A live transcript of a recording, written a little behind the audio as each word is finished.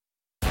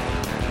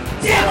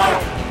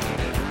GMR!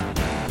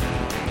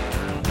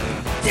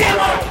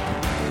 GMR!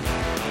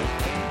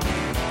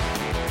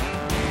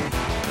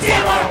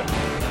 GMR!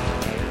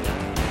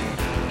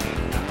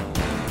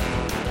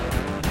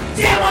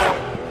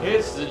 GMR!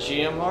 It's the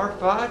GMR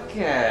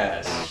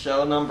Podcast,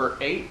 show number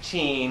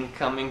 18,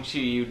 coming to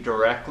you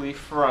directly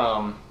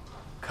from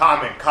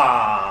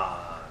Comic-Con.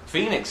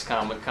 Phoenix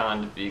Comic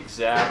Con to be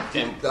exact.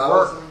 And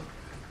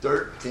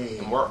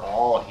 2013. we're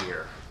all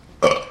here.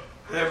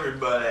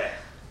 Everybody.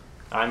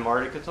 I'm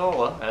Marty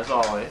Catola, as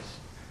always.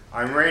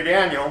 I'm Ray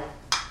Daniel.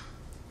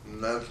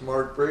 And that's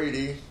Mark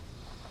Brady.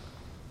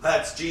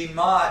 That's Gene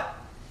Mott.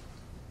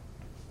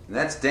 And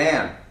that's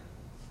Dan.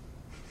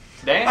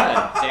 Dan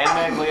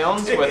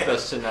Maglione's with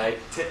us tonight.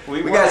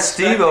 We weren't got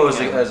Steve-O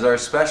expecting him. as our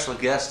special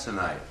guest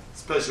tonight.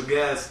 Special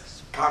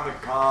guest,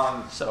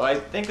 Comic-Con. So I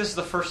think this is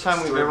the first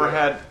time we've ever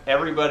had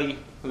everybody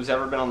who's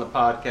ever been on the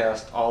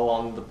podcast all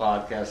on the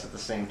podcast at the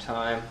same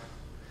time.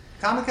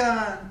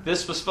 Comic-Con!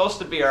 This was supposed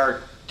to be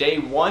our day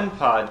one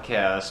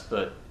podcast,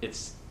 but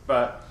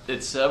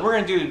we're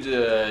gonna do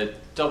the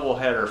double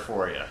header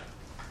for you.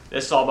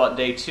 This is all about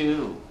day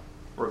two.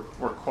 We're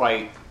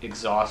quite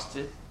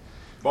exhausted,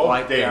 Both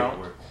wiped days out,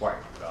 were quite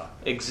good.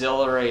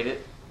 exhilarated.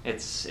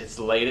 It's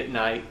late at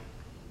night.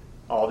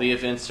 All the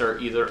events are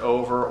either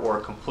over or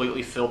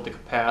completely filled to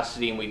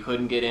capacity, and we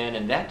couldn't get in.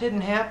 And that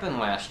didn't happen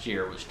last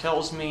year, which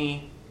tells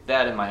me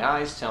that, and my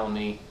eyes tell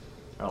me,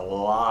 there are a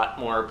lot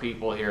more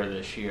people here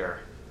this year.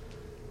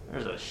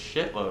 There's a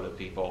shitload of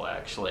people,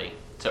 actually,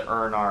 to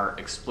earn our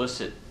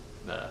explicit.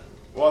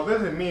 Well,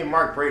 this is me and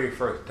Mark Brady's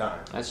first time.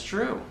 That's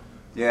true.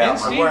 Yeah, And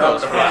my-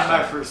 Steve-O's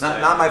My first. first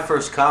not my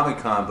first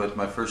Comic-Con, but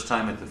my first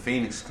time at the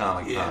Phoenix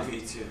Comic-Con. Yeah,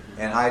 me too.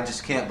 And I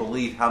just can't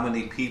believe how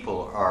many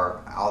people are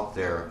out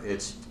there.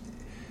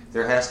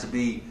 There has to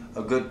be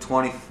a good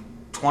 20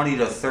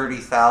 to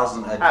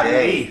 30,000 a At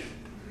day. least.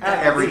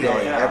 Every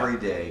day, yeah. every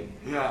day.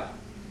 Yeah.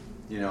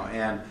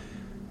 And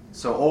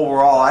so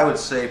overall, I would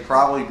say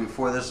probably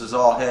before this is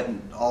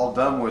all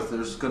done with,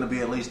 there's going to be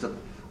at least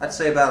I'd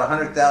say about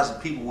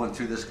 100,000 people went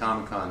through this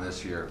Comic-Con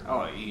this year.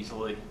 Oh,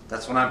 easily.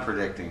 That's what I'm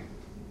predicting.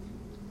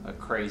 A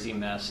crazy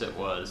mess it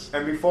was.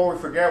 And before we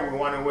forget, we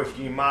want to wish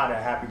Gene Mott a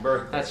happy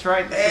birthday. That's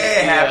right. This Hey,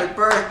 is the, happy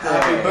birthday!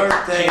 Happy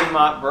birthday. Gene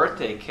Mott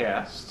birthday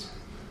cast.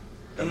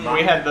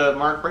 We had the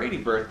Mark Brady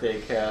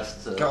birthday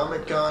cast.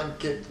 Comic-Con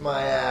kicked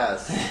my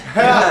ass.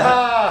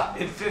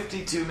 In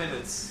 52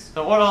 minutes.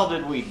 So what all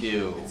did we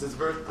do? It's his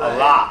birthday. A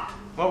lot.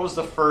 What was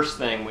the first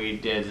thing we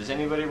did? Does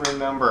anybody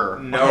remember?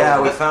 No. Yeah,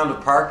 we found a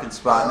parking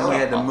spot and then we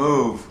had to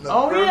move.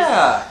 Oh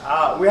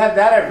yeah. We had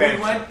that We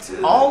adventure. went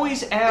to...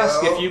 Always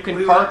ask Well, if you can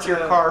we park went your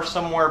to- car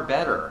somewhere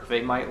better.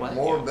 They might let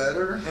More you.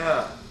 better?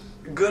 Yeah.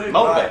 Good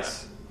Mo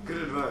advice.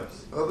 Good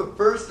advice. Well, the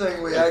first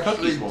thing we The actually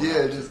cookies will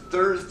did help. is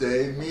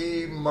Thursday,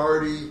 me,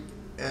 Marty,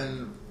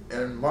 and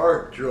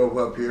Mark drove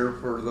up here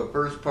for the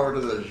first part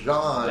of the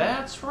Jean.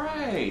 That's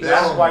right.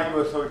 That's why you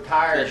were so The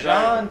tired.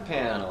 Jean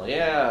panel.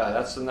 Yeah,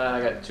 that's the night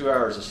I got 2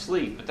 hours of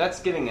sleep. But that's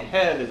getting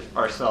ahead of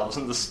ourselves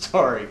in the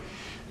story.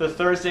 The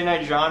Thursday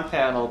night Jean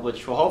panel,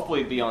 which will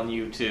hopefully be on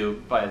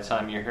YouTube by the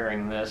time you're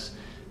hearing this,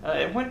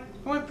 it went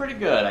pretty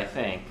good, I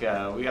think.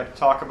 We got to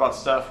talk about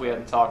stuff we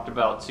hadn't talked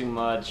about too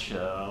much.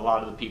 A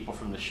lot of the people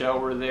from the show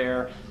were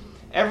there.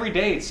 Every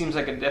day it seems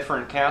like a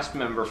different cast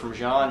member from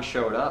Jean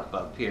showed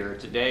up here.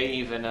 Today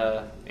even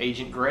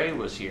Agent Gray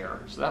was here,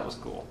 so that was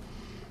cool.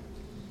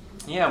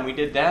 Yeah, and we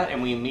did that,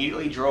 and we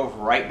immediately drove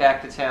right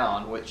back to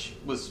town, which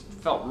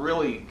felt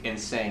really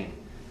insane.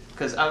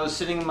 Because I was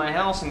sitting in my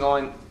house and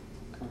going,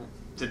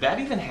 did that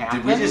even happen?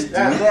 Did we just do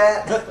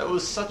that? That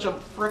was such a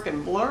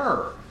frickin'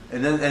 blur.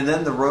 And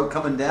then the road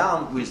coming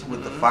down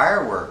with the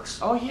fireworks.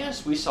 Oh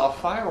yes, we saw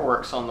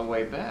fireworks on the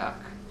way back.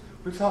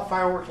 We saw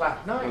fireworks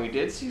last And we night.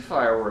 did see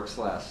fireworks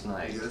last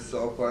night. You guys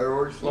saw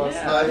fireworks last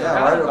Yeah. night? Yeah,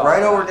 forgot about right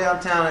that. over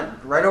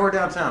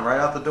downtown, right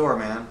out the door,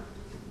 man.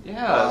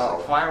 Yeah, Wow. it's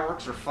like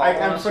fireworks are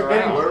following I'm us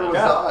forgetting around. Where was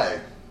Yeah. I?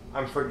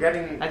 I'm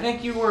forgetting. I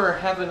think you were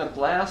having a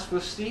blast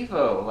with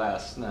Steve-O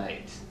last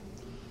night.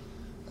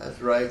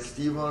 That's right.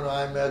 Steve and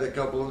I met a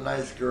couple of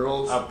nice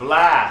girls. A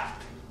blast.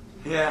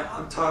 Yeah,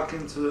 I'm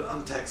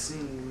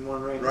texting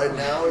one right now. Right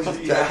now, he's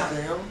Yeah.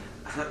 texting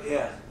them.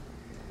 Yeah.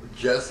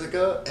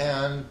 Jessica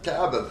and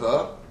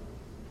Tabitha.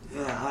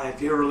 Yeah, hi.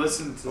 If you ever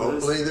listen to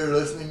Hopefully this. they're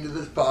listening to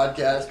this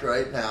podcast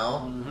right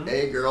now. Mhm.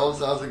 Hey girls,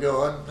 how's it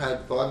going?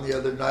 Had fun the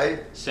other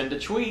night. Send a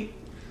tweet.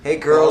 Hey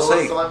girls,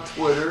 Follow hey, us on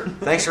Twitter.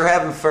 thanks for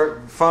having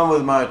fun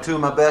with two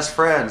of my best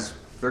friends.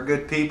 They're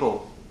good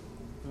people.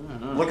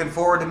 Mhm. Looking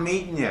forward to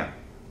meeting you.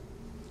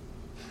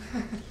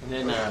 And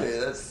then Okay,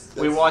 that's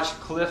we watched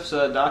Cliff's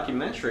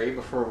documentary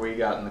before we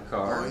got in the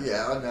car. Oh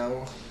yeah,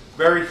 no.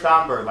 Very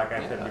somber, like I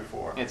Yeah. said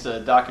before. It's a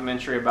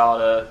documentary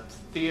about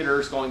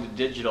theaters going to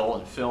digital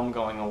and film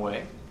going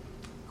away.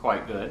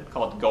 Quite good.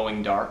 Called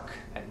Going Dark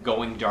at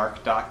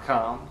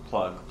goingdark.com.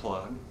 Plug.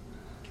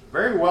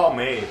 Very well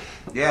made.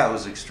 Yeah, it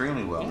was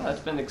extremely well. Yeah, it's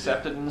been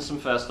accepted into some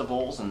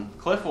festivals, and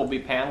Cliff will be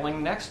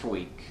paneling next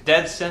week.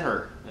 Dead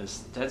Center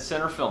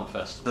Film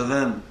Festival. So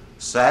then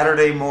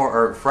Friday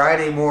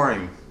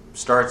morning,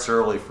 starts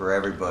early for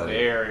everybody.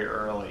 Very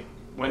early.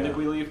 When did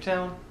we leave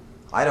town?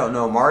 I don't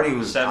know. Marty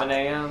was 7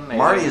 a.m. maybe?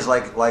 Marty is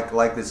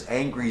like this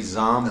angry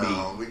zombie.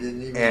 No, we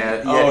didn't even.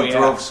 And Oh, he yeah.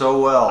 drove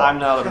so well. I'm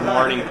not a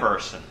morning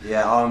person.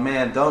 Yeah. Oh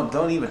man,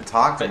 don't even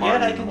talk to But Marty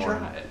yet I in the can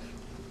morning. drive.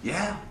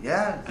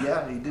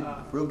 Yeah. He did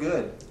real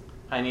good.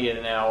 I need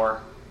an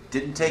hour.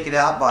 Didn't take it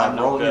out by I'm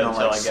no good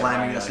until I get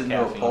slamming my us into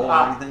a caffeine. pole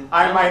or anything.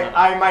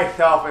 I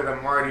myself is a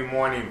Marty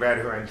morning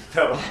veteran,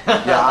 so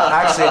Yeah,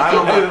 actually,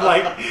 I'm it's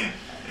like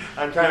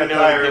I'm trying to You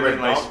know, tell give me everybody,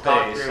 my don't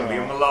talk to space, him, so-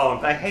 leave him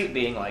alone. I hate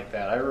being like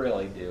that. I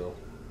really do.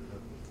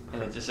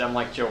 And I'm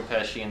like Joe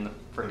Pesci in the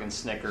freaking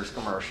Snickers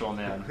commercial,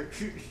 man.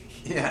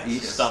 yeah.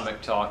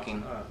 Stomach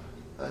talking.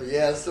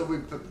 Yeah, so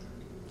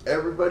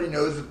everybody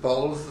knows that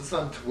follows us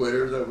on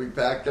Twitter that we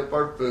packed up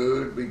our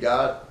food. We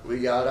got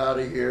out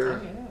of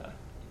here. Oh,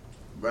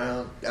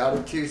 yeah. Out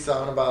of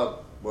Tucson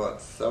about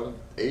what 7,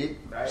 8?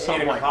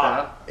 Something like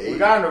that. We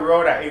got on the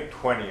road at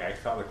 8:20. I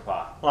saw the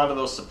clock. A lot of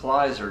those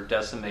supplies are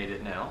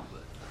decimated now.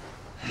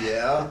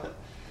 Yeah.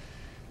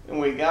 And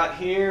we got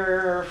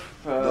here.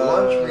 The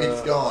lunch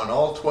meat's gone.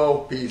 All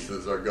 12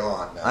 pieces are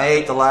gone now. I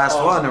ate the last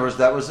Oh. one.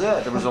 That was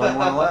it. There was only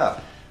one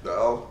left.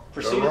 No,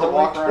 Proceeded there to were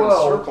walk only around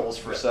 12. in circles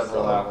for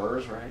several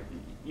hours, right?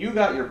 You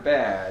got your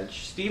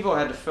badge. Steve-O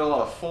had to fill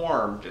out a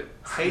form to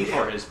pay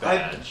for his I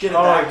badge. get a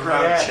Oh,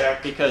 background yeah.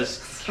 check.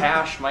 Because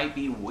cash might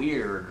be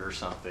weird or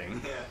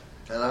something.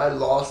 Yeah. And I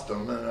lost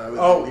them, and I was.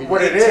 Oh,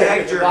 what it is?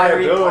 Tagged It's a your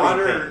Harry liability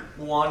Potter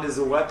wand as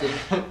a weapon.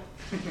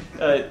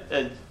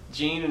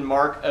 Gene and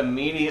Mark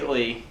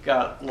immediately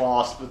got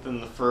lost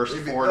within the first We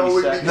be- 40 no,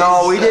 we seconds.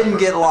 No, we didn't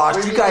get lost.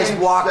 We You guys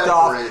became walked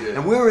off, separated.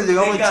 and we were the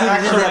only two got-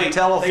 that didn't have actually, a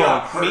telephone. they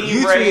got me,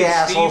 You Ray, three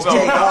assholes Steve-O.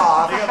 take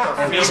off. Me,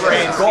 and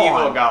Ray, and Steve-O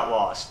gone. got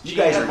lost. You Gene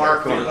guys and are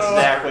Mark knew cookies.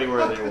 exactly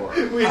where they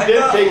were. We I did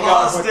got take off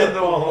lost with in the the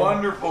phone.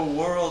 wonderful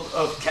world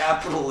of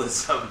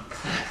capitalism.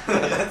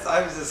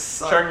 I was just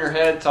sucked. Turn your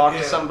head, talk to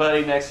Yeah.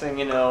 somebody, next thing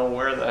you know,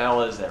 where the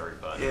hell is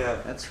everybody? Yeah.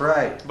 That's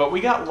right. But we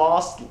got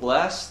lost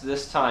less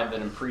this time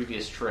than in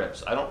previous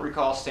trips. I don't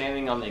recall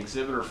standing on the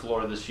exhibitor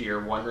floor this year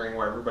wondering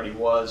where everybody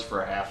was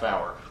for a half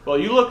hour. Well,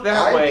 you look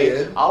that I way,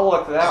 did. I'll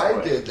look that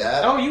way. I did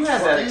that. Oh, you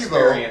had that Steve-O.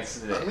 experience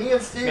today. Me and Maybe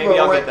Steve-O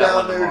I'll went get that down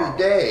one there tomorrow.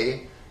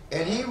 today,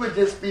 and he would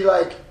just be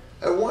like,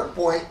 at one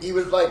point, he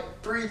was like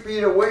 3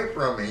 feet away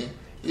from me.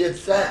 He had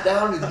sat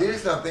down to do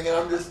something, and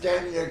I'm just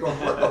standing there going,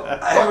 what the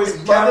I was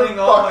fucking counting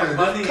all my motherfucker,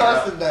 money just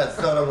cussing that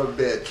son of a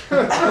bitch.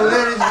 And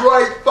then he's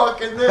right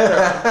fucking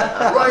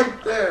there.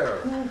 Right there.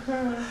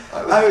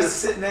 I was just,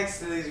 sitting next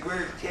to these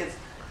weird kids.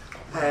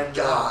 And,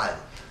 God.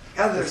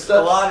 God, there's It's a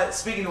such- lot of,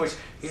 speaking of which,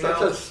 you Such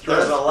know, a stress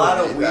there's a lot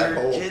for of me, that weird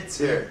whole- kids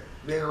here.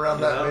 Being around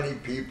You that know? many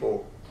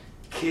people.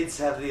 Kids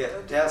have the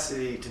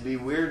audacity to be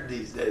weird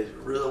these days,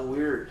 real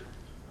weird.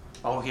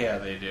 Oh, yeah,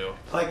 they do.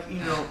 Like, you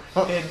know,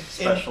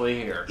 Especially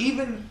here.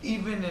 even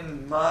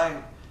in my,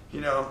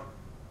 you know,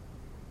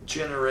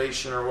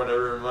 generation or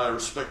whatever, my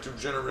respective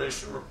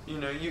generation, you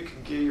know, you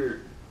can get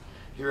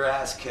your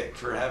ass kicked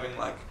for having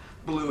like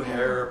blue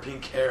hair or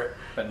pink hair,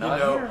 But not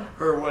you know, here.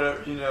 or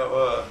whatever, you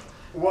know,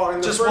 Well,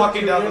 in the just first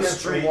walking 2 down the minutes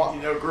street,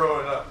 you know,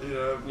 growing up, you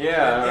know,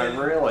 Yeah, and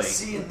really.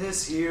 seeing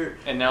this here,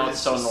 And now it's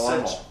so just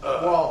normal. such,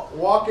 Well,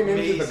 walking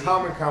into the amazing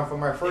Comic Con for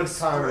my first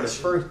time, in the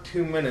expression. first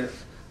 2 minutes,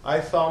 I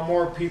saw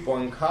more people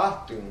in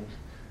costumes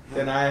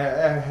than I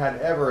had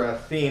ever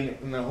seen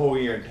in the whole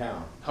year in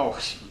town. Oh,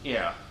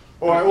 yeah.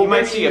 Or you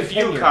might maybe see a even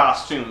few 10 years.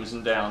 costumes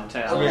in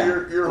downtown. I mean, Yeah.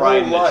 your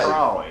Riding whole the life,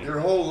 trolley. your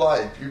whole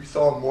life, you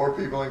saw more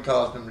people in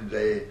costume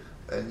today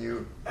than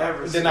you.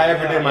 ever Than I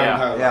ever did in my Yeah.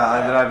 entire life.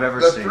 Yeah, that I've ever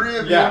The seen. three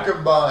of Yeah. you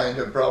combined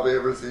have probably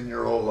ever seen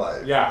your whole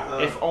life. Yeah.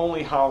 If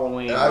only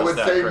Halloween And I was would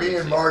that say crazy. me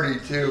and Marty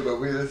too, but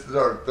this is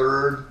our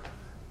third.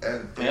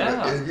 And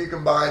Yeah. if you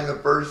combine the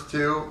first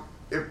two,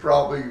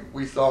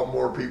 we saw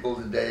more people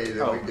today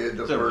than we did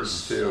the there were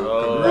first two.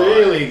 so- combined.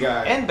 Really,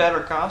 guys. And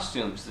better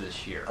costumes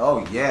this year.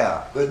 Oh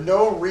yeah. But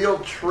no real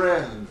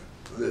trend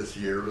this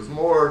year. It was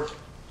more.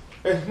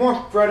 It's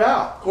more spread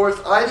out. Of course,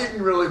 I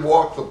didn't really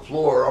walk the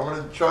floor. I'm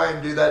going to try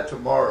and do that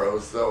tomorrow.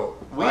 So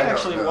We I don't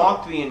actually know.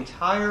 walked the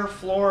entire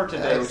floor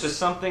today, Yes. which is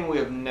something we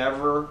have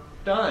never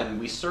done.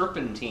 We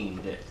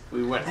serpentined it.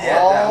 We went Yeah,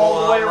 that all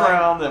whole the way outline.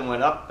 around, then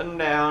went up and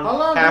down. How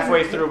long did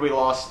Halfway it take? through, we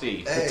lost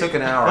Steve. Hey. It took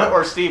an hour.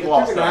 Or Steve It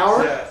lost took an us.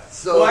 hour? Yeah.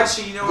 So well,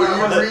 actually, you know will what?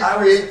 you I was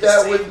recreate at the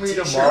that same with me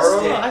t-shirt tomorrow?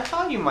 stand, Well, I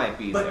thought you might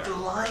be but there. the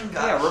line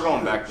got Yeah, we're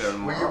going back there Will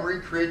tomorrow. you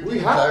recreate the We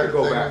have entire to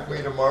go thing back with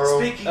me there. tomorrow?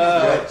 Speaking Uh,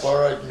 of How which,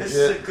 far I can this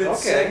is a get? good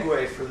Okay.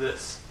 segue for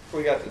this.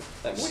 We got.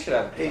 We should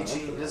have. Hey,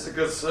 Gene, this is a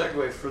good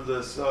segue for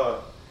this.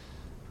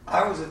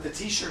 I was at the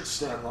T-shirt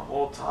stand the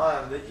whole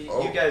time that you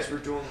Oh. guys were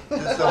doing.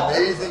 This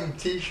amazing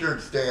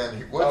T-shirt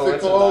stand. What's Oh, it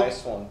it's called? a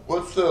nice one.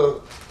 What's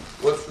the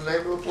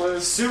name of the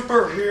place?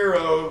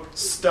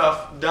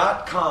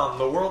 SuperheroStuff.com,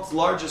 the world's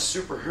largest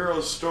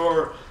superhero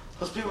store.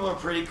 Those people are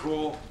pretty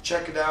cool.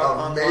 Check it out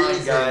online,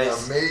 Amazing,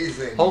 guys.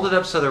 amazing, Hold it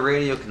up so the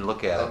radio can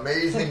look at it.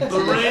 amazing. The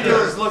radio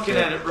is T-shirt. looking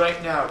at it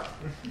right now.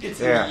 It's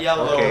Yeah, a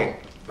yellow okay.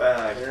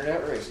 bag.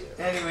 Internet radio.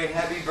 Anyway,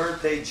 happy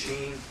birthday,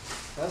 Gene.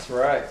 That's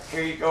right.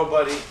 Here you go,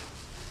 buddy.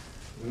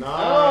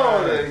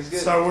 Nice. he's getting-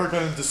 So we're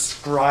going to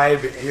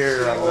describe it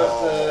here.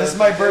 This is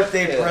my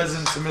birthday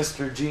present to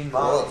Mr. Gene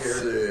Mott Let's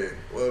here. see.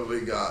 What have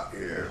we got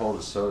here? Hold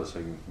the soda so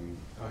you can.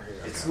 Oh, here,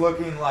 It's okay.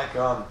 looking like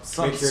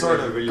some Make sure sort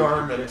there's of a video.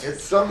 garment.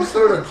 It's some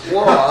sort of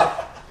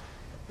cloth.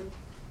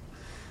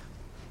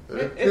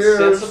 It's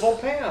sensible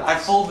pants. I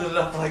folded it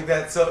up like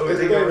that so it would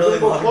It's take got a a really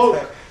simple long cloak.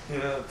 time. You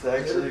know, to It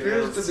actually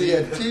appears to see be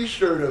a the-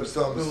 T-shirt of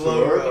some the sort.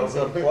 logo. It's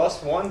a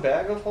 +1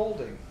 bag of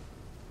holding.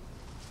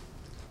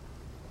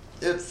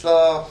 It's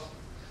Oh,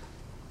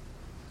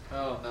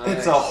 nice.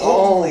 It's a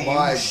holy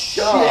my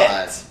shit.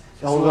 God. That's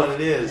what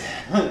it is.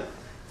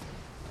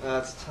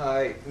 That's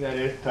tight. That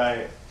is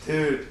tight.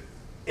 Dude,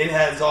 it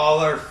has all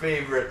our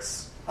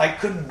favorites. I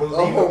couldn't believe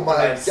Oh it when my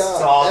I God!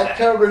 saw That that.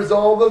 covers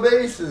all the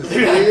bases.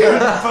 Dude, I Dude.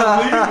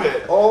 couldn't believe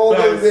it. All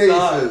when the I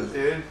saw it, bases.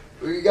 dude.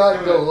 We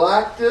got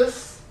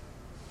Galactus.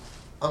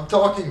 I'm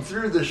talking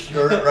through the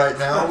shirt right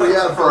now. We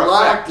have For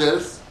effect.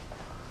 Galactus.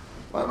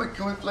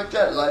 Can we flick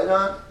that light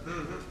on?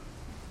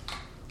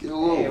 Get a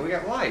little. Hey, we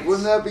got lights.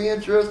 Wouldn't that be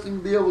interesting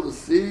to be able to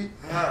see?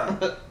 Yeah.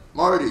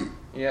 Marty,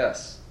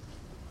 Yes.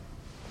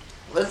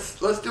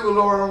 let's do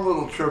our own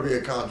little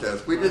trivia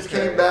contest. We just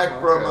Okay, came back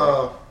from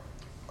okay.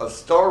 a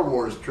Star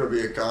Wars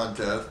trivia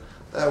contest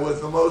that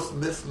was the most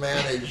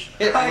mismanaged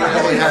It thing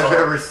really I've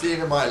ever seen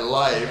in my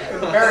life.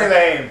 Very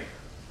lame.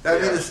 I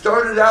mean, it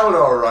started out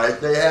all right.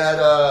 They had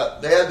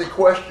the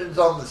questions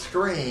on the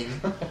screen,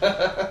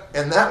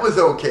 and that was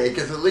okay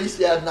because at least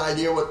you had an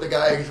idea what the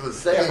guy was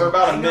saying. Yeah, for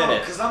about I a know,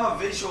 minute. because I'm a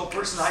visual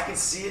person. I can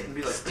see it and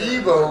be like,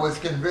 Steve-O was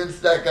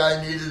convinced that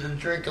guy needed to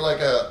drink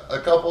like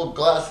a couple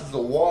glasses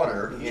of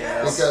water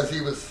Yes. because he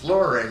was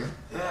slurring,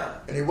 Yeah.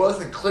 and he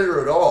wasn't clear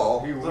at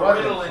all. He The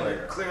wasn't Ritalin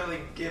clear.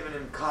 clearly giving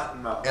him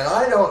cotton mouth. And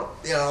I don't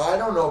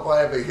know if I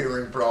have a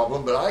hearing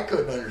problem, but I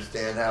couldn't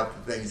understand half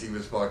the things he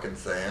was fucking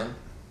saying.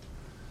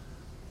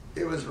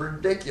 It was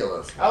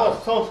ridiculous. I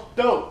was so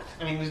stoked.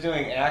 And he was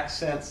doing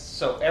accents,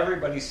 so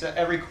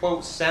every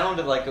quote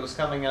sounded like it was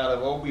coming out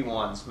of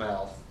Obi-Wan's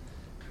mouth.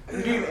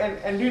 Dude, and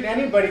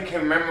anybody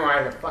can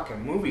memorize a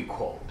fucking movie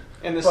quote.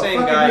 And the But same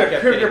fucking guy be a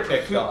kept Trivial getting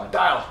picked Pursuit on.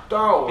 Style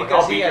Star Wars.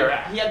 Because I'll he beat your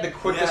ass. had the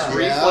quickest Yeah.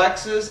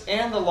 reflexes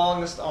and the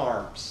longest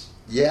arms.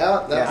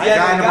 Yeah, that's Yeah,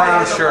 guy in the brown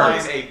Had to shirt.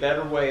 find a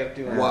better way of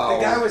doing Wow.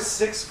 The guy was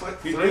 6'3".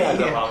 He did have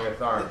the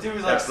longest arm. The dude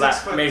was That like black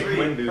 6'3". Mace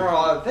Windu. it.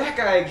 Bro, that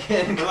guy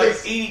again. Like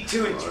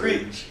 82 inch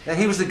reach. Yeah,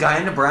 he was the guy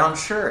in the brown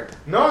shirt.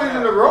 No, he's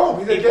in the robe.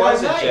 He's a He Jedi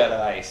was a Knight.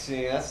 Jedi.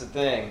 See, that's the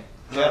thing.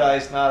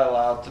 Jedi's not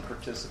allowed to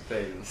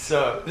participate.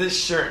 So this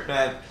shirt,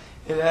 man,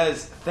 it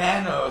has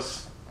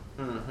Thanos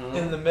Mm-hmm.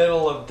 in the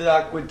middle of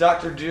with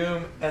Doctor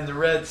Doom and the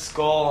Red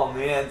Skull on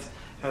the ends,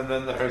 and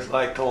then there's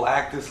like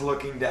Galactus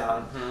looking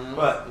down. Mhm.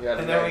 But You got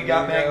and then we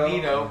got Magneto.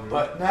 Magneto. Mhm.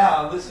 But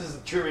now this is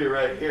the trivia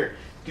right here.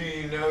 Do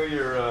you know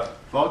your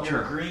Vulture.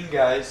 green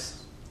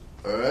guys?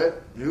 all right.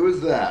 Who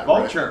is that?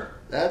 Vulture.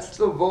 That's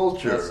the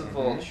Vulture. That's the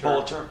Vulture.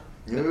 Vulture.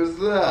 Who is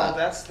Oh, that?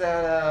 that's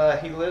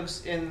that. He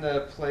lives in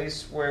the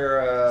place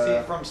where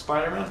See from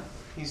Spider-Man?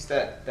 he's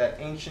that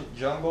ancient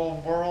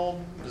jungle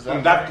world. Is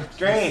From that Doctor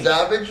Strange.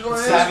 Savage Land?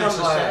 He's Savage from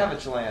the Land.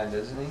 Savage Land,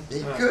 isn't he?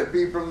 He could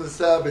be from the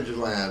Savage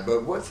Land,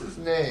 but what's his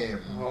name?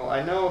 Well,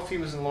 I know if he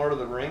was in Lord of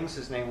the Rings,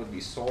 his name would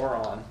be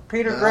Sauron.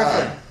 Peter Ah.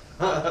 Griffin.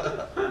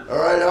 All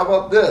right, how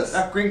about this?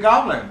 That's Green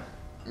Goblin.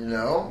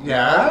 No.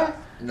 Yeah?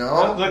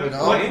 No. Look,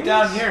 no. look it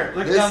down here.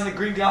 Look This- down the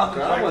green goblin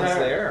right Goblin's there.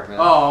 there, man.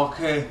 Oh,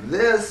 okay.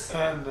 This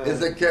And,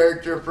 is a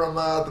character from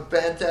the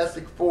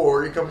Fantastic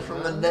Four. He comes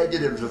from the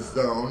negative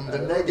zone. The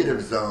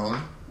negative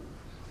zone.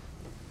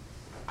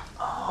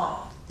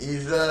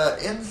 He's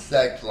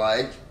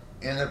insect-like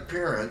in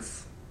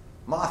appearance.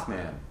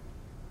 Mothman.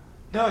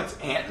 No, it's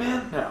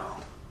Ant-Man? No.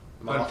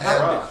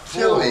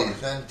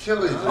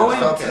 Antilles Oh, or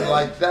something okay.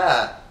 like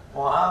that.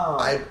 Wow.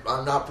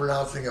 I'm not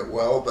pronouncing it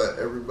well, but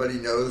everybody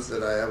knows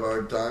that I have a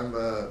hard time.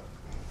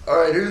 All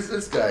right, who's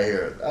this guy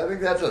here? I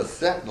think that's a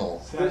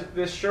Sentinel.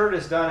 This shirt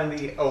is done in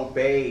the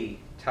Obey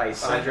type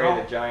Sentinel?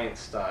 Andre the Giant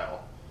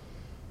style.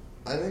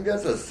 I think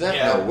that's a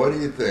Sentinel. Yeah. What do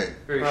you think?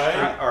 Very Right.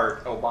 street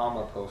art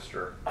Obama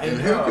poster. I And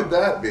know. who could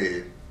that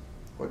be?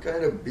 What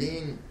kind of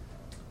being?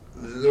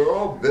 They're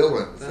all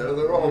villains.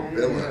 They're all That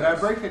villains.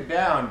 breaks it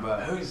down,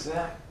 but Who's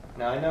that?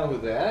 Now I know who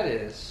that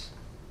is.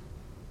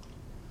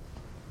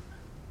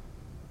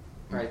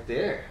 Right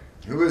there.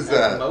 Who is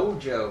That's that?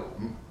 Mojo.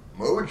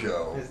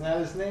 Mojo. Isn't that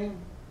his name?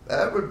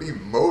 That would be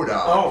MODOK.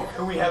 Oh,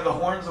 and we have the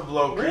horns of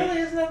Loki. Really?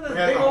 Isn't that the We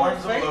have big the old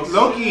horns of face?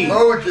 Loki.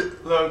 Loki. Loki.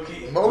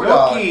 Loki.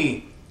 MODOK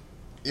Loki.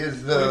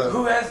 is Who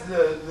the. has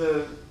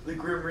the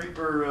Grim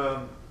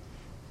Reaper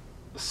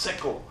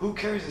sickle? Who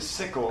carries a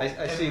sickle I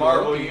in see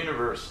Marvel Loki.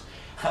 Universe?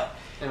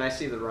 And I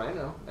see the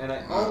Rhino. And I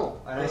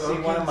see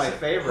Loki one of my is-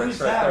 favorites Who's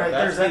that right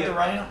there? That's Is that the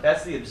Rhino?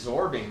 That's the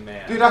Absorbing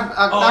Man. Dude, that's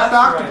Oh, Dr. that's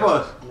right.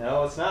 Octopus.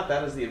 No, it's not.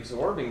 That is the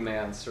Absorbing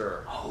Man,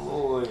 sir.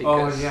 Holy.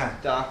 Because yeah.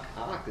 Doc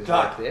Ock is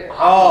Doc right there.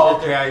 Oh,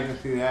 okay, I can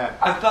see that.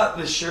 I thought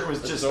the shirt was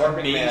just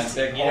Absorbing Man,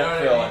 amazing. big You know Hulk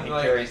what Phil, I and mean? he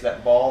Like, carries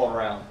that ball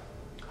around.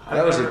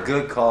 That was a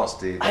good call,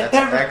 Steve. I That's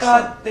never excellent.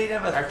 thought they'd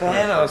have a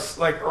Thanos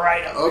like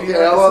right up Okay,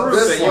 here. how about So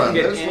this you one? can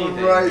get This one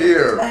anything. right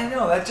here. I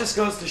know, that just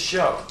goes to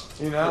show,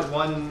 you The know?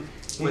 one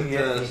You with can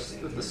get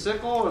anything. the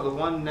sickle or the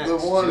one next The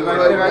one to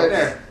right it?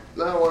 there. next,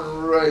 that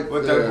one right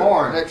With the there,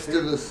 horn. next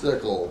to the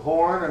sickle.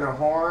 Horn and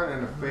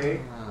a fade.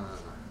 Ah.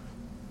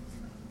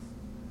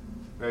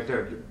 Right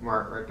there,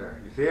 Mark, right there.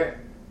 You see it?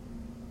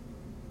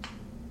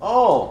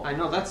 Oh, I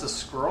know that's a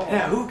scroll.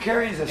 Yeah, who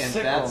carries a and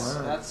sickle?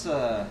 that's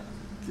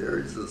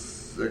Carries a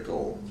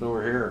sickle. it's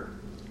over here.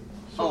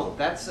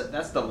 that's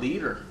the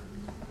leader,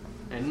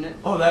 isn't it?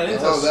 Oh, that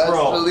is Oh, a that's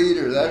scroll. the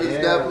leader. That is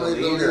Yeah,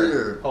 definitely the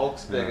leader.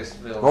 Hulk's biggest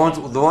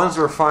villain. The ones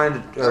we're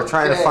trying to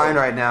Okay. find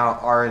right now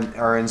are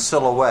in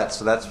silhouette,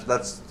 so that's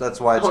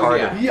why it's Oh, hard.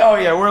 yeah. Yeah, oh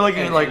yeah, we're looking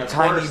at And like of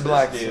tiny course this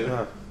black, dude.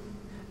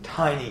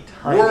 tiny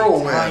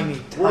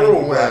Whirlwind.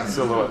 black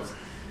silhouettes.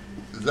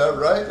 Is that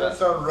right? That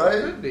sound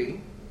right? Could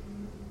be.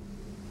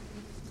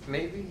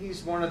 Maybe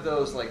he's one of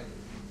those like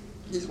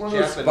He's one of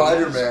those Japanese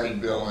Spider-Man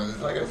people. villains.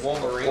 It's like a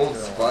Wolverine old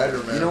villain.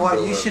 Spider-Man. You know what? You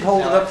villain. should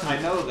hold it up.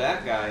 I know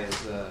that guy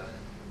is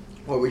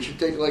Well, we should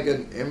take like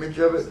an image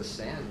of the it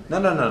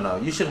Sandman. No.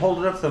 You should hold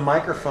it up to the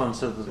microphone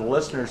so that the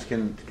listeners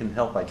can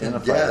help and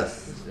identify it.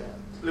 guess.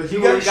 Let's You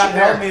see what we guys got should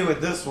help there. me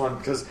with this one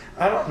because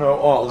I don't know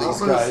all I'm these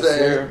gonna guys say-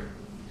 here.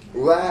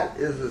 That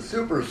is a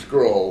super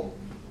scroll.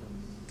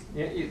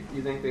 Yeah,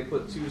 you think they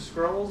put two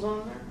scrolls on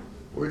there?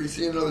 Where do you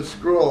see another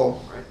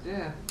scroll? Right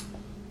there.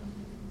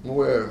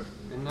 Where?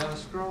 Isn't that a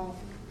scroll?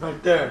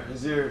 Right there,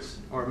 his ears.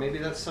 Or maybe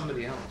that's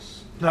somebody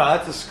else. No,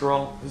 that's a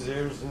scroll. His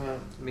ears.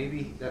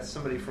 Maybe that's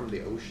somebody from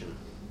the ocean.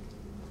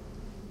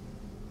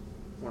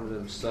 One of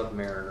them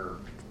submariner.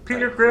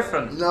 Peter type-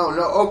 Griffin. No,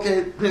 The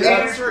okay. That's,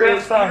 answer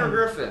is Griffin. Peter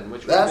Griffin,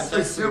 which that's would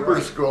the be super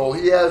right. scroll.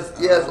 He has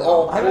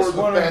all I four was of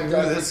the wondering who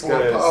Fantastic this Four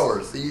guy is.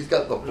 powers. See, he's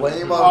got the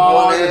flame on Oh,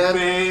 one the hand,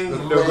 thing, the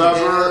flame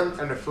rubber, hand.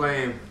 and the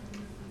flame.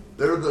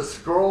 They're the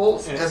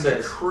scrolls And and, it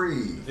the says-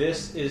 Kree.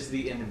 This is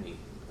the enemy.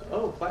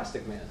 Oh,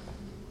 Plastic Man.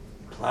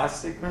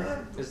 Plastic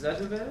Man? Is that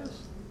who that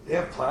is? They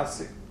have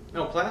plastic.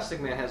 No,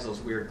 Plastic Man has those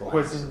weird glasses.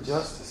 Was in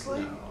Justice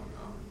League?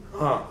 No.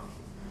 Huh.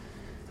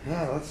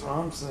 Yeah, that's what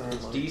I'm saying.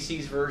 It's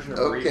DC's version of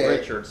Reed Okay,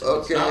 Richards.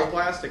 okay. It's not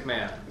Plastic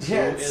Man.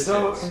 Yeah, Who it's is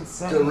so it?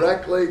 insane.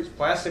 Directly.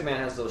 Plastic Man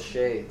has those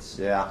shades.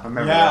 Yeah, I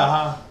remember Yeah, that.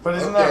 huh? But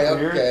isn't Okay, that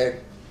weird? okay.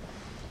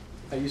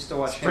 I used to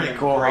watch It's him pretty in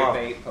cool, Great huh?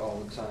 Ape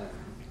all the time.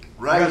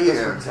 Right got this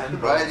here. for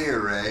 $10. Right here,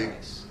 Ray.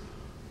 Nice.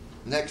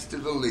 Next to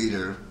the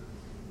leader.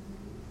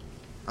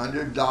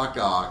 Under Doc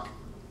Ock.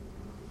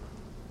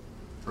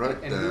 Right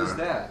And there. who's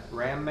that?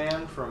 Ram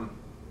Man from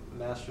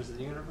Masters of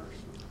the Universe?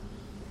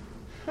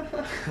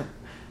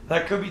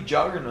 That could be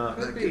Juggernaut.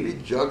 That could be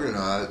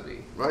Juggernaut. Could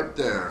be. Right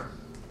there.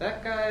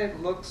 That guy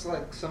looks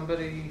like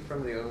somebody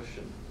from the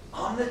ocean.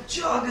 I'm the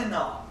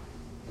Juggernaut.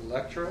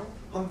 Electro?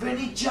 I'm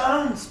Vinnie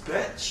Jones,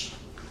 bitch.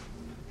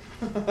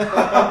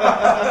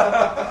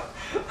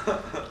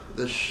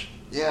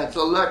 Yeah, it's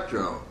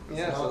Electro.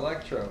 Yeah, it's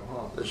Electro,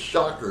 huh? The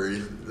Shocker.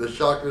 The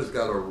Shocker's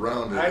got a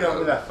rounded. I know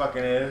who that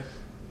fucking is.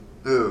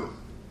 Who?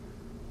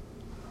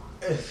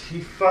 He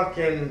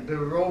fucking the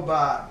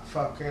robot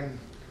fucking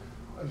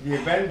the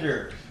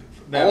Avengers.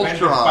 The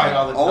Avengers Ultron. fight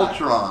all the time.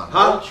 Ultron.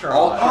 Ultron.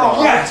 Ultron.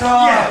 Oh,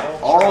 yeah.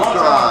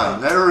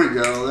 Ultron. There we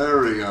go. There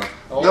we go.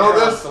 Ultron's No,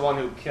 this. the one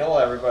who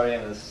killed everybody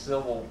in the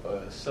Civil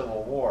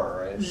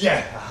War, right?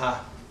 Yeah. Uh-huh.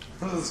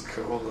 This is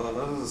cool,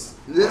 though.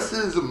 This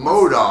is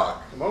MODOK.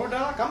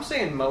 MODOK? I'm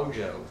saying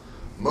Mojo.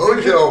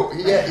 Mojo.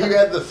 He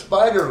had the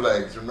spider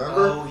legs.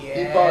 Remember? Oh, He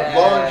yeah, fought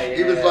long.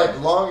 He was yeah. like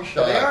long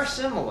shot. They are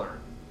similar.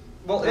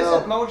 Well, Well-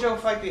 isn't Mojo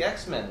fight the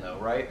X-Men, though,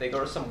 right? They go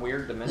to some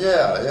weird dimension.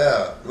 Yeah,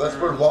 yeah. That's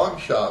where Long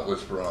Shot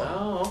was from.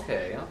 Oh,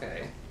 okay,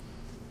 okay.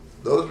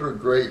 Those were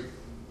great.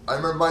 I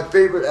remember my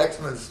favorite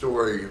X-Men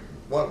story.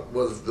 What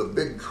was the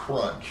Big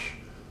Crunch?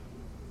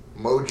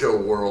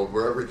 Mojo world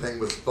where everything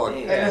was fucked.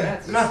 Yeah,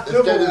 that's- Not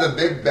Instead Civil of the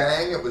Big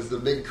Bang, it was the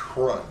Big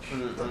Crunch.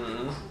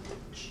 Mm-hmm.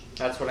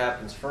 That's what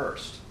happens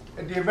first.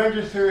 And the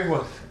Avengers series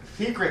was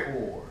Secret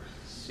Wars.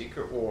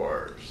 Secret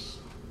Wars.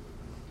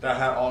 That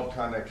had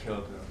Ultron that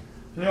killed them.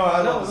 You know,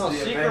 I love No, the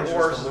Secret Avengers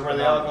Wars is from where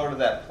they all go to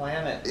that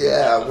planet.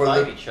 Yeah, to where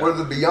fight the each where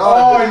other. the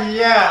Beyonder,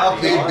 yeah.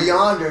 the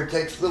Beyonder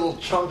takes little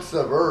chunks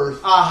of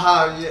Earth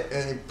Yeah.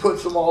 and he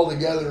puts them all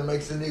together and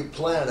makes a new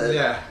planet.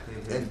 Yeah.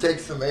 And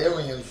takes some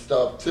alien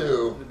stuff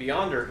too. The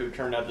Beyonder, who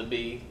turned out to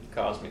be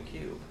Cosmic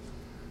Cube.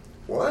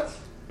 What?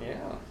 Yeah.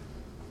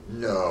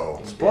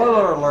 No.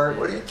 Spoiler alert.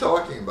 What are you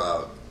talking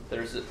about?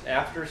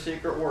 After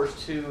Secret Wars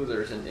 2,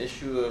 there's an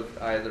issue of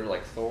either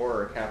like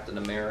Thor or Captain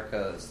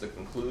America. It's the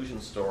conclusion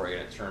story,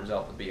 and it turns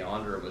out the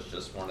Beyonder was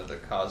just one of the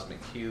cosmic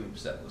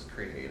cubes that was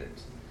created,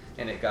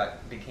 and it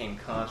became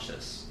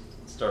conscious,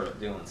 and started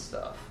doing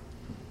stuff.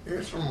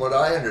 Here's from what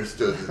I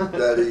understood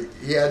that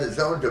he had his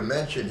own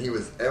dimension. He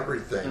was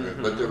everything,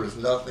 but there was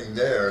nothing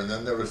there. And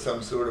then there was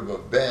some sort of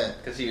event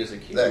Because he was a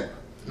cube. that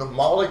the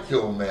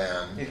Molecule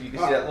Man. If you can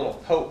see that little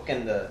poke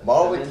in the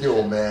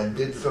Molecule dimension. Man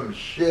did some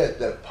shit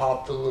that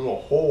popped a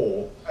little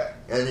hole,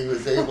 and he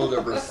was able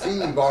to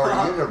receive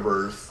our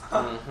universe.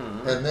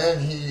 Mhm. And then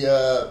he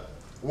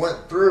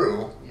went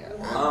through Yeah.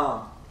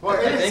 Wow.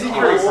 I think he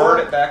Secret War?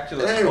 reverted back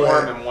to a Anyway.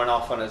 storm and went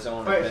off on his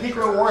own But adventure.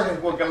 Secret Wars is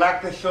where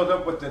Galactus showed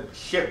up with the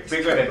ship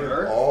bigger than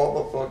Earth.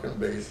 All the fucking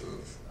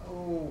bases.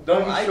 Oh,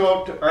 Don't well, he show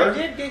up to I Earth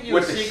did get you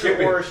with a the Secret ship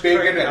is Wars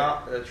bigger trade,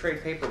 than-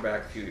 trade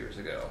paperback a few years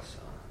ago. So.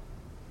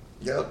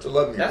 You have to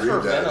let me That's read where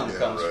that Venom again,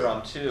 comes right?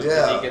 from too. 'Cause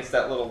Yeah. he gets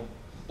that little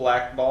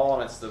black ball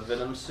and it's the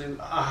Venom suit.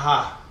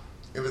 Aha.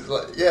 It was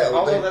like, yeah. well,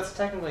 Although they- that's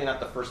technically not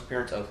the first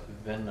appearance of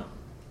Venom,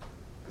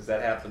 because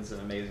that happens in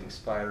Amazing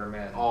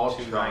Spider-Man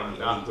Ultron. 298.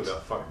 Not who the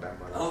fuck that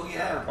money. Oh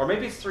yeah. Or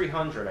maybe it's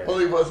 300. I well,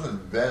 think. he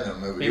wasn't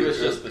Venom. He was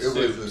just the it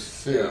suit. was the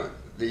suit. Yeah.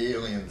 The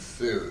alien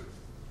suit.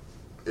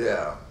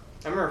 Yeah.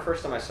 I remember the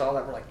first time I saw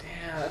that, we're like,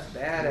 damn, that's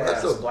badass.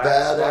 That's a Black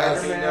badass-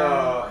 Spider-Man.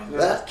 I know.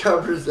 That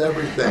covers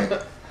everything.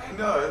 I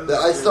know.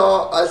 I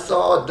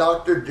saw a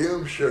Doctor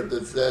Doom shirt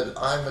that said,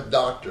 "I'm a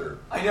doctor."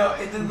 I know.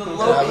 And then the And I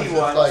was Loki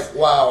just ones. like,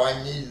 wow,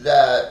 I need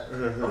that.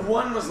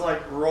 One was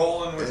like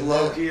rolling with And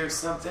Loki or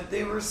something.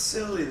 They were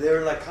silly. They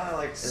were like kind of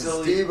like And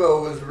silly.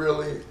 Steve-O was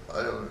really,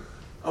 I don't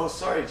Oh,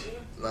 sorry, Gene.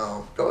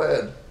 know. Go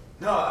ahead.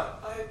 No,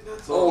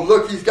 that's Oh, all.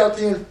 look, he's got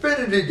the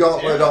Infinity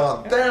Gauntlet Yeah.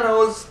 on.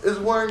 Thanos is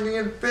wearing the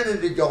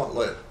Infinity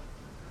Gauntlet.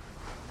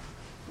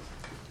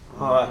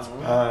 Oh, that's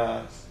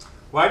badass.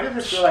 Why does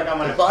it feel like I'm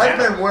on a If I'd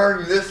panel? been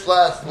wearing this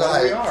last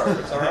Well, we night, are.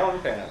 It's our own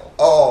panel.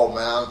 oh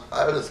man,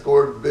 I would have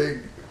scored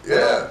big.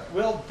 Yeah.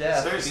 Will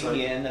Death Seriously.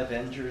 be in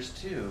Avengers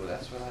 2?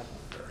 That's what I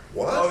wonder.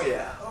 What? Oh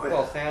yeah. Oh yeah.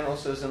 Well,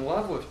 Thanos is in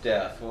love with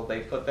Death. Will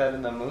they put that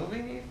in the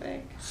movie, do you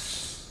think?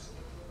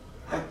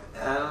 I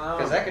don't know.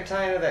 Because that could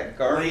tie into that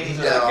Guardians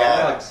of Yeah. the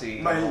Galaxy.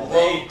 My and all that.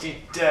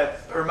 Lady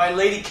Death or my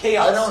Lady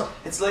Chaos. I don't-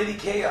 It's Lady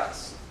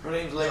Chaos. Her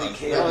name's Lady No,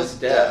 Chaos. it's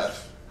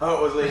Death. Oh,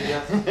 it was Lady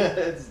Death.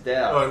 It's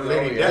Death. Oh,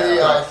 Lady yeah.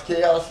 Death.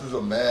 Chaos is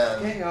a man.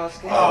 Chaos,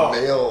 A chaos.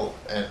 male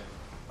and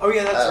Oh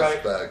yeah, that's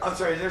Aspect. right. I'm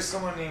sorry. There's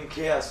someone named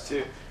Chaos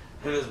too,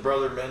 and his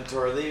brother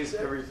Mentor. They use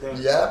everything.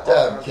 you have to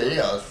have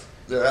chaos.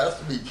 There has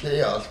to be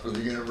chaos for the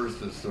universe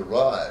to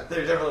survive.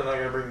 They're definitely not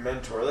gonna bring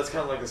Mentor. That's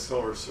kind of like a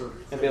Silver Surfer.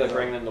 It'd be like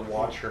bringing in the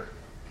Watcher.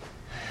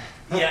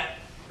 Yeah,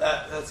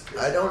 that's good.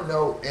 I don't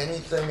know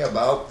anything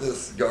about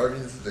this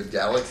Guardians of the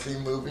Galaxy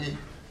movie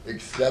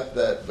except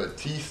that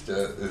Batista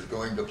is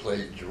going to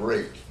play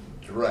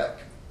Drek.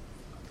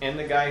 And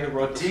the guy who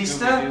wrote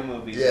Batista? the Scooby-Doo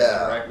movies. is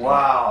Yeah. directing.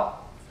 Wow.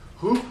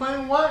 Who's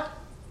playing what?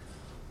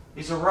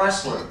 He's a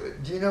wrestler.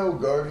 Do you know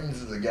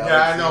Guardians of the Galaxy?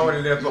 Yeah, I know what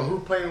it is, but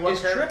who's playing what Is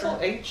character? Triple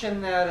H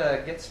in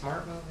that Get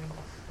Smart movie?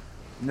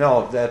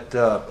 No, that,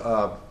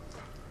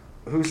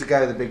 who's the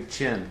guy with the big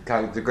chin?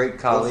 The great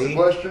What's Khali? the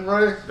question,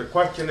 Ray? The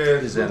question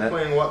is, Is who's in it.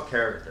 playing what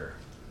character?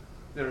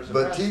 There's a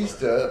wrestler.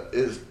 Batista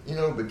is, you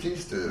know who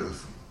Batista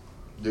is.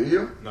 Do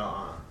you?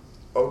 No.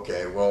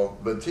 Okay, well,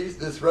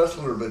 this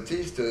wrestler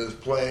Batista is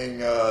playing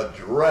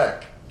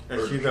Drek. And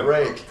Or she's a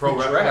Drake. pro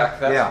wrestler. Drek,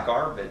 that's Yeah.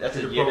 garbage. That's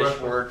She's a a pro Yiddish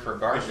wrestler. word for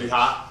garbage. Is she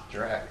hot?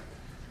 Drek.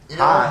 You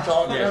know what I'm Hi.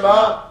 talking Yeah,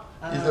 about?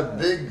 He's a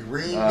big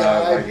green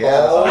guy, I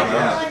guess. bald.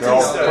 Yeah, they're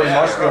all pretty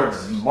muscular.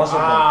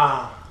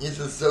 Ah, He's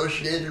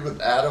associated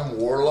with Adam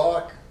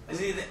Warlock. Is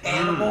he the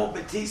animal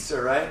Batista,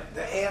 right?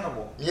 The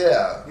animal.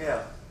 Yeah. Yeah.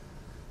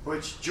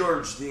 Which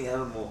George the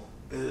animal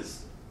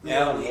is. You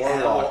Adam the Warlock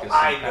animal is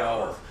I some know.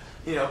 power.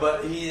 You know,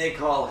 but they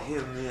call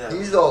him. Yeah.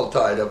 He's all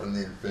tied up in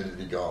the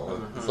Infinity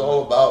Gauntlet. It's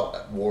all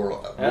about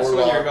Warlock. That's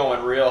when you're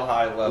going real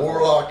high level.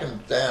 Warlock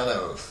and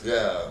Thanos.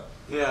 Yeah.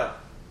 Yeah.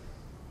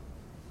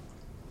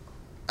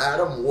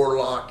 Adam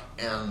Warlock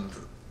and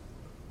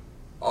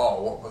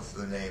what was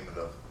the name of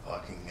the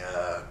fucking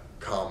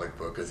comic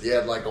book? Because he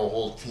had like a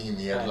whole team.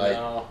 He had I like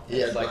know. he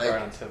It's had like like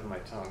right on the tip of my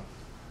tongue.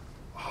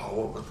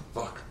 what was the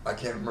fuck? I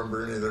can't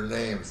remember any of their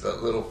names.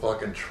 That little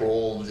fucking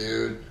troll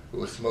dude who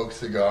would smoke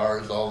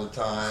cigars all the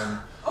time.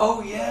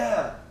 Oh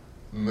yeah.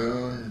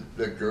 Moon,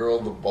 the girl,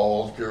 the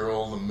bald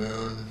girl, the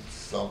moon,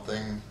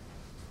 something.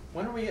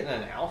 When are we getting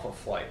an Alpha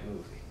Flight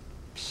movie?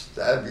 Psst,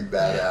 that'd be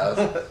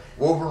badass.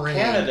 Wolverine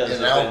Canada's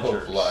in Alpha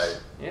Avengers. Flight.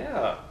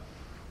 Yeah.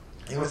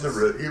 He was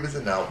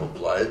in Alpha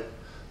Flight.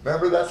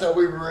 Remember, that's how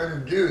we were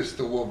introduced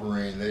to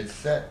Wolverine. They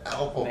sent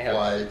Alpha They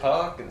Flight. have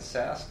Puck and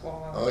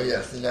Sasquatch. Oh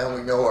yes, and now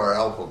we know our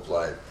Alpha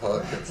Flight.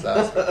 Puck and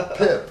Sasquatch.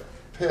 Pip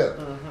Pip.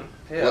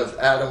 was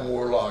Adam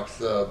Warlock's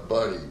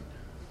buddy.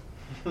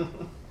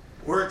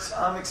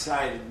 I'm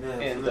excited,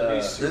 man. And, for the new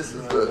this This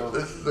Superman.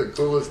 is the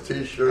coolest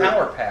T-shirt.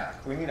 Power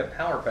Pack. We need a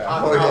Power Pack.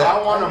 Oh, yeah.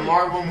 I want a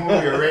Marvel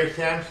movie of Ray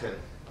Sampson.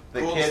 The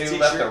Coolest kid who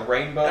left a t-shirt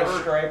rainbow ever.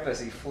 stripe as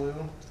he flew.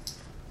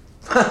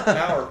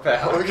 Power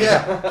Pack. Oh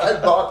yeah,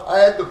 I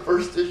had the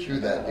first issue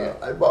of that dude.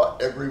 I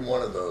bought every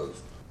one of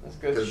those. That's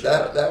good Because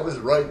shit. that was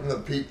right in the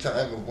peak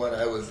time of when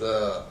I was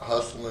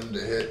hustling to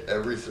hit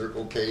every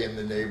Circle K in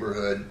the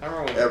neighborhood, I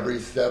remember when every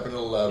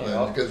 7-Eleven,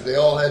 Yeah, because they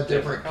all had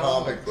different different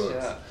comic comics, books.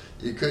 yeah.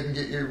 You couldn't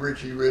get your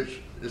Richie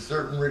Rich,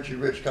 certain Richie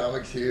Rich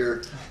comics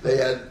here.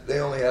 They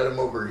only had them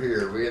over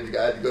here. I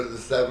had to go to the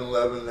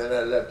 7-Eleven, then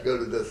I'd have to go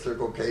to the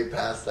Circle K,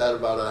 past that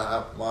about a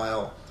half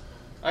mile.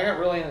 I got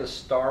really into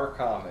Star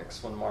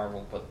Comics when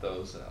Marvel put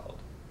those out.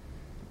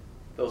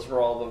 Those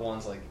were all the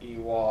ones like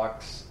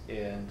Ewoks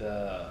and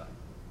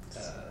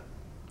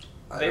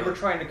they were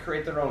trying to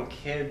create their own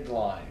kid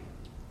line.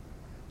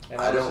 And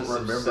I was don't just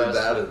remember obsessed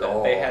that with at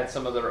all. They had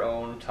some of their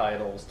own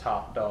titles: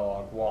 Top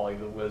Dog, Wally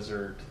the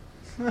Wizard.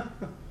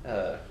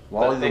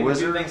 Wally they the would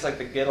do Wizard? things like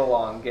the Get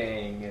Along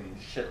Gang and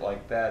shit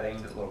like that,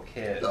 aimed at little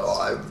kids. No,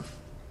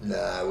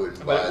 I wouldn't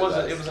buy But it was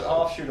that it was an stuff.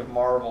 offshoot of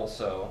Marvel,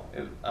 so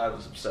I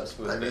was obsessed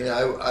with I it. mean,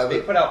 I They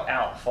would, put out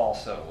Alf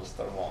also was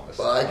the longest.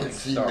 but I running could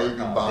see Star maybe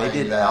comic. buying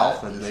They did that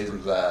Alf and just they- for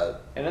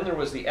that. And then there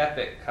was the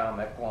Epic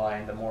comic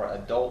line, the more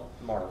adult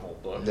Marvel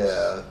books.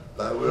 Yeah,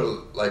 I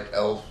would like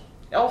Elf.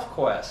 Elf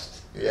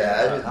Quest.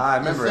 Yeah, I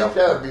remember I think Elf.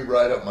 that would be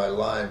right up my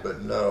line,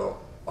 but no.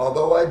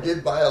 Although I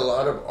did buy a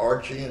lot of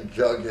Archie and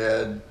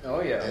Jughead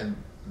Oh yeah. and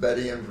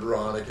Betty and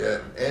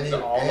Veronica,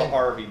 All the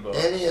Harvey books.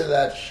 any of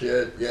that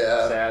shit.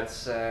 Yeah, Sad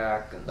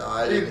Sack. And no,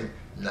 I didn't.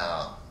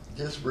 No,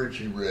 just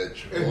Richie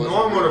Rich. It's Wasn't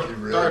normal Richie to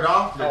Rich. start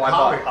off your I bought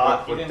comic hot.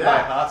 book You with didn't buy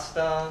that. hot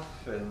stuff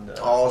and.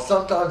 Oh,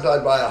 sometimes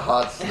I'd buy a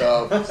hot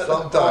stuff.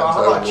 Sometimes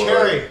How I about would.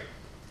 Cherry?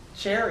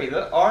 Cherry,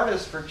 the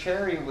artist for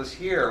Cherry was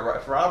here.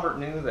 If Robert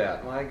knew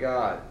that, my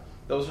God,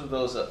 those are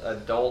those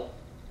adult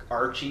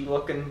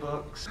Archie-looking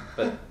books.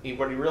 But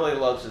what he really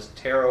loves is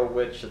Tarot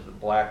Witch of the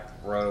Black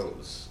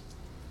Rose,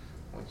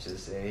 which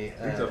is He's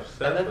an obsessed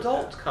with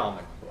adult that.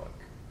 comic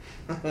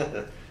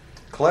book.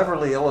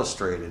 Cleverly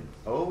illustrated.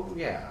 Oh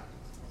yeah.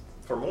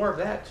 For more of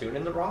that, tune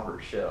in the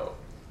Robert Show.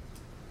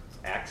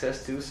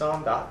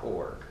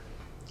 AccessTucson.org.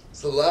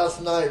 So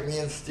last night, me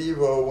and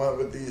Steve-O went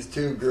with these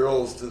two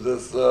girls to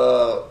this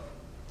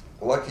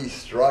Lucky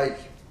Strike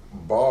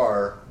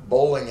bar,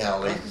 bowling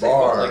alley It's a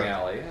bar. bowling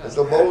alley, yeah. It's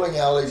a bowling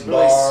alley It's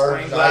really bar,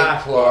 swing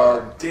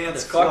nightclub.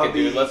 Dance Fuck it, clubby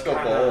dude. Let's go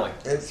kinda- bowling.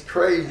 It's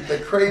crazy. The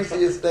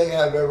craziest thing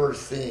I've ever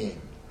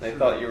seen. They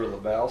thought you were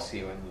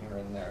Lebowski when you were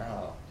in there,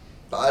 huh?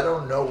 I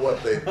don't know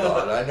what they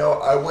thought. I know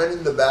I went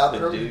in the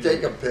bathroom to dude.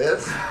 take a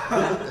piss,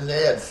 and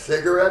they had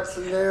cigarettes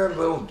in there,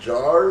 little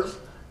jars,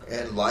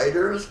 and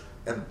lighters,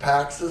 and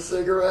packs of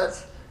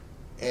cigarettes,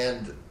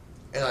 and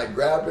I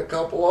grabbed a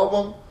couple of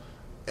them,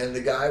 and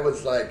the guy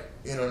was like,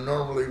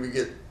 normally we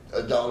get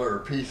 $1 a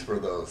piece for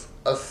those.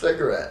 A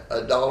cigarette,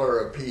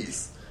 $1 a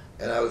piece,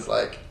 and I was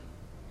like,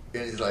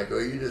 and he's like, oh,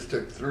 you just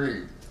took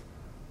 3,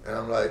 and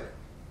I'm like,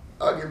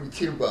 I'll give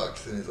you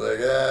 $2, and he's like,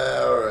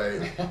 all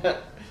right.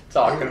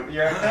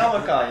 You're at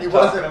Comic-Con. He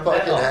wasn't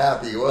fucking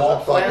happy. He wasn't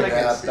Walt fucking Flanagan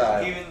happy.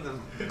 style. Even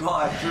the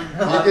bod from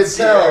You could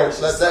tell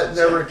that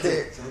never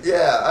came.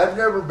 Yeah, I've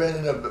never been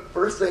in a.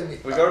 First thing,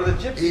 We go to the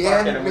gypsy he market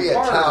handed and me we a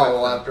barter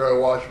towel with him. after I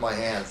washed my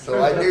hands,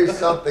 so I knew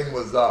something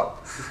was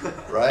up,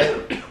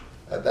 right?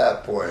 At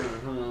that point.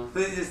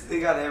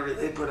 They got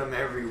they put them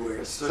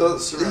everywhere. So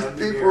these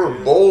surrounding people are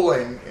areas.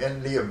 bowling,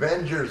 and the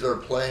Avengers are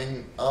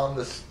playing on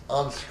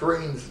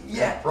screens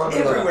Yeah, in front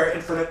everywhere, of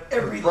in front of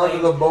every in front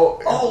of lane, the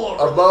bowl, all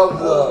over above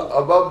the bowl.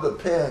 above the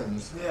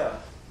pins. Yeah.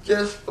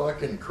 Just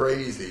fucking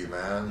crazy,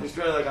 man. There's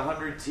probably like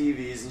 100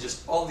 TVs and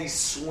just all these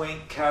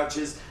swank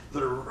couches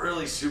that are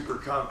really super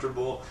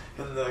comfortable,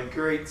 and the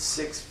great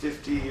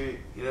 $6.50,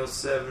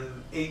 $7,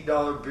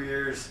 $8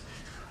 beers,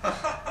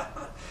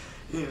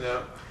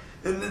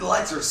 and the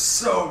lights are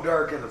so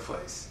dark in the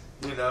place,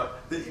 that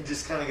you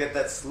just kind of get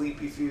that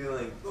sleepy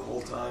feeling the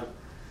whole time.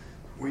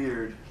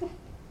 Weird.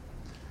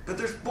 But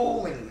there's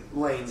bowling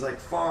lanes like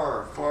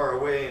far, far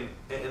away,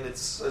 and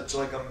it's such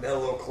like a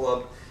mellow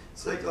club.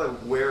 It's like a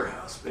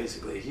warehouse,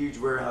 basically, a huge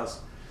warehouse.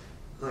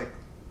 Like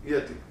you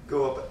have to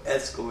go up an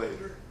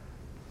escalator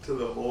to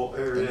the whole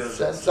area. And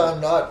since I'm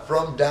not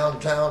from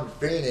downtown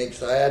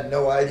Phoenix, I had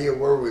no idea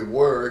where we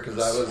were because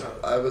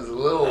I was a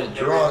little I'd never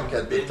drunk even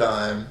at the been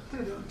time.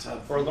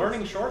 downtown We're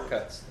learning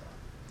shortcuts.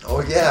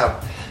 Oh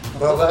yeah,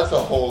 well that's a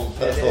whole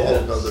It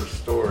is. other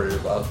story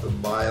about the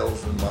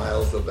miles and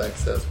miles of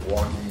excess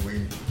walking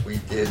we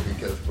did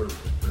because we're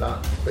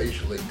not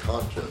spatially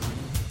conscious.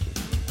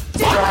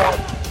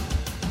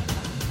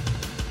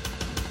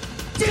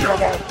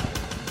 GMR.